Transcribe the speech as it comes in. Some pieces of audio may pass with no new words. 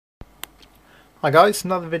Hi guys,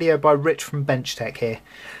 another video by Rich from Bench Tech here.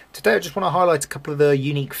 Today I just want to highlight a couple of the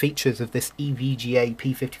unique features of this EVGA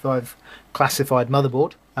P55 Classified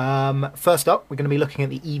motherboard. First up, we're going to be looking at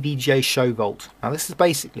the EVGA Show Volt. Now this is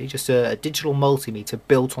basically just a digital multimeter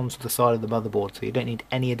built onto the side of the motherboard, so you don't need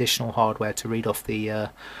any additional hardware to read off the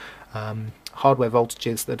hardware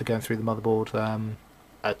voltages that are going through the motherboard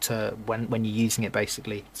when you're using it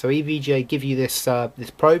basically. So EVGA give you this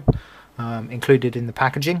probe included in the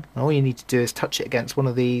packaging, and all you need to do is touch it against one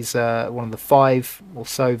of these, one of the 5 or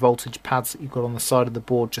so voltage pads that you've got on the side of the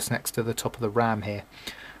board just next to the top of the RAM here.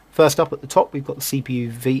 First up at the top we've got the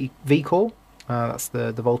CPU V core, that's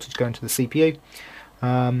the voltage going to the CPU.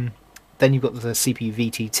 Then you've got the CPU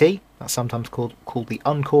VTT, that's sometimes called the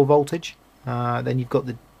uncore voltage. Then you've got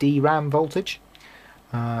the DRAM voltage,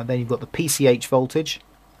 then you've got the PCH voltage,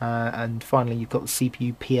 and finally you've got the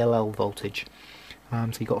CPU PLL voltage.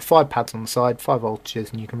 So you've got 5 pads on the side, 5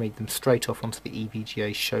 voltages, and you can read them straight off onto the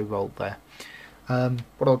EVGA Show Volt there.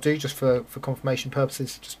 What I'll do, just for confirmation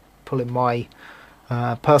purposes, just pull in my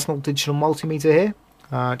personal digital multimeter here,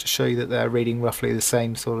 just show you that they're reading roughly the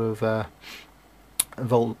same sort of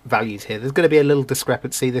volt values here. There's going to be a little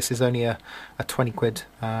discrepancy. This is only a 20 quid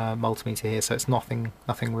multimeter here, so it's nothing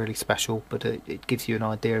really special, but it gives you an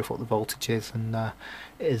idea of what the voltage is, and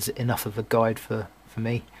is enough of a guide for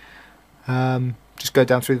me. Just go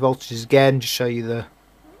down through the voltages again, just show you the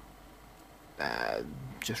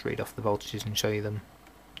just read off the voltages and show you them.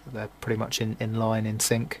 They're pretty much in line, in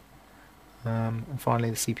sync. And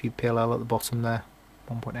finally the CPU PLL at the bottom there,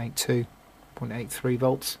 1.82, 0.83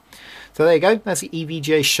 volts. So there you go, that's the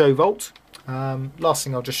EVGA Show Volt. Last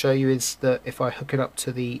thing I'll just show you is that if I hook it up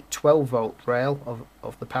to the 12 volt rail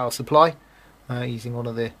of the power supply, using one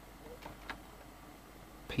of the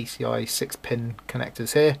PCI 6-pin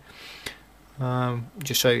connectors here,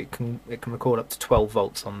 just show you it can record up to 12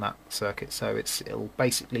 volts on that circuit, so it'll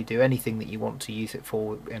basically do anything that you want to use it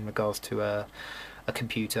for in regards to a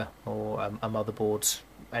computer or a motherboard,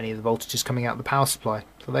 any of the voltages coming out of the power supply.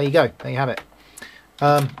 So there you go, there you have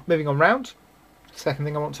it. Moving on round, second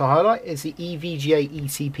thing I want to highlight is the EVGA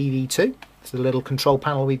ECP V2. It's a little control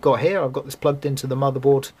panel we've got here. I've got this plugged into the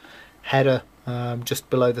motherboard header, just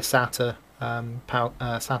below the SATA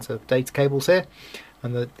SATA data cables here,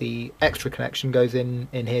 and the extra connection goes in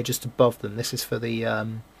here just above them. This is for the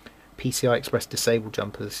PCI Express disable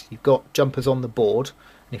jumpers. You've got jumpers on the board,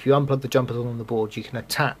 and if you unplug the jumpers on the board, you can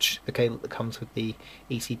attach the cable that comes with the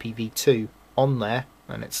ECP V2 on there,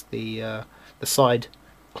 and it's the side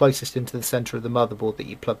closest into the center of the motherboard that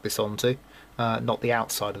you plug this onto, not the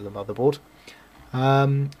outside of the motherboard.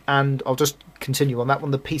 And I'll just continue on that one.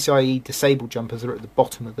 The PCIe disable jumpers are at the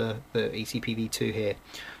bottom of the ECP V2 here.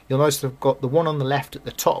 You'll notice I've got the one on the left at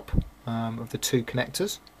the top of the 2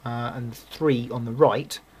 connectors, and 3 on the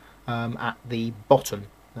right at the bottom.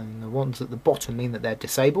 And the ones at the bottom mean that they're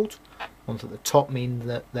disabled, ones at the top mean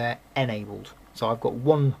that they're enabled. So I've got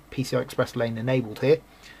one PCI Express lane enabled here,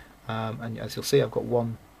 and as you'll see I've got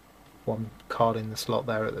one card in the slot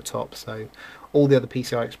there at the top, so all the other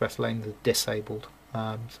PCI Express lanes are disabled,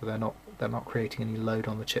 so they're not creating any load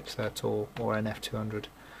on the chipset or NF200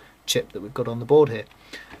 chip that we've got on the board here.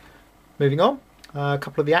 Moving on, a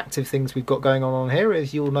couple of the active things we've got going on here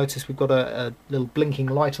is you'll notice we've got a little blinking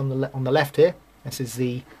light on the left here. This is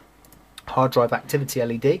the hard drive activity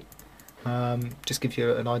LED. Just gives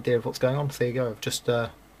you an idea of what's going on. So there you go, I've just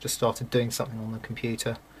started doing something on the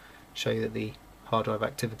computer. Show you that the hard drive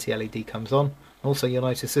activity LED comes on. Also you'll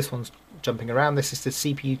notice this one's jumping around. This is the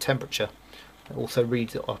CPU temperature. It also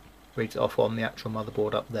reads it off on the actual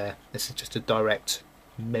motherboard up there. This is just a direct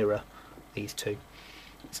mirror, these two.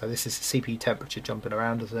 So this is the CPU temperature jumping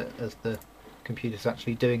around as the computer's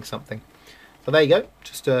actually doing something. So there you go,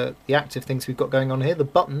 just the active things we've got going on here. The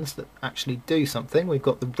buttons that actually do something, we've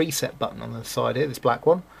got the reset button on the side here, this black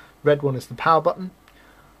one. Red one is the power button.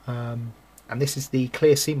 And this is the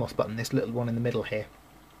clear CMOS button, this little one in the middle here.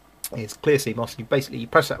 It's clear CMOS. You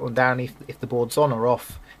press that one down. If the board's on or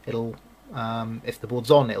off, it'll if the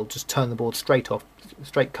board's on, it'll just turn the board straight off,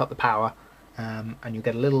 straight cut the power, and you'll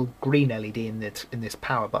get a little green LED in this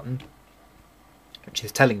power button, which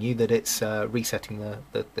is telling you that it's resetting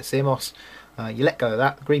the CMOS. You let go of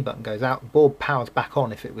that, the green button goes out, the board powers back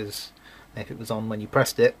on if it was on when you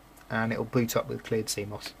pressed it, and it'll boot up with cleared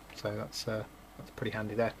CMOS. So that's pretty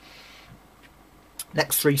handy there.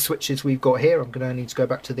 Next 3 switches we've got here, I'm going to need to go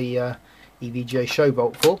back to the EVGA Show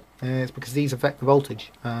Volt for. It's because these affect the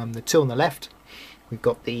voltage. The 2 on the left, we've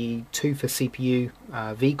got the 2 for CPU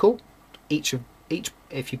V core. Each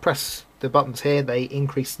if you press the buttons here, they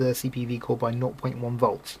increase the CPU V core by 0.1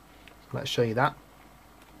 volts. So let's show you that.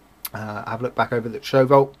 Have a look back over the show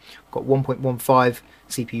volt. Got 1.15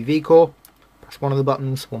 CPU V core. Press one of the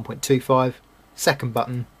buttons, 1.25. Second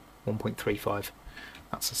button, 1.35.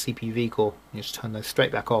 That's the CPU V core. You just turn those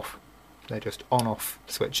straight back off. They're just on-off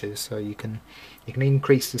switches, so you can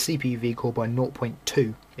increase the CPU V core by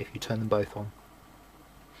 0.2 if you turn them both on.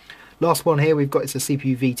 Last one here we've got is the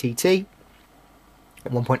CPU VTT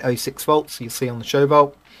at 1.06 volts. You'll see on the show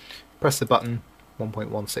volt. Press the button,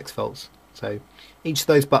 1.16 volts. So each of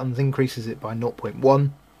those buttons increases it by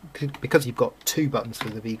 0.1. Because you've got two buttons for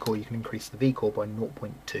the V core, you can increase the V core by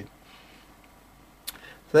 0.2.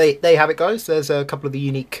 So there you have it, guys. There's a couple of the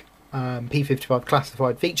unique P55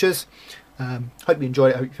 classified features. Hope you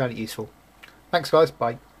enjoyed it. Hope you found it useful. Thanks, guys.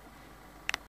 Bye.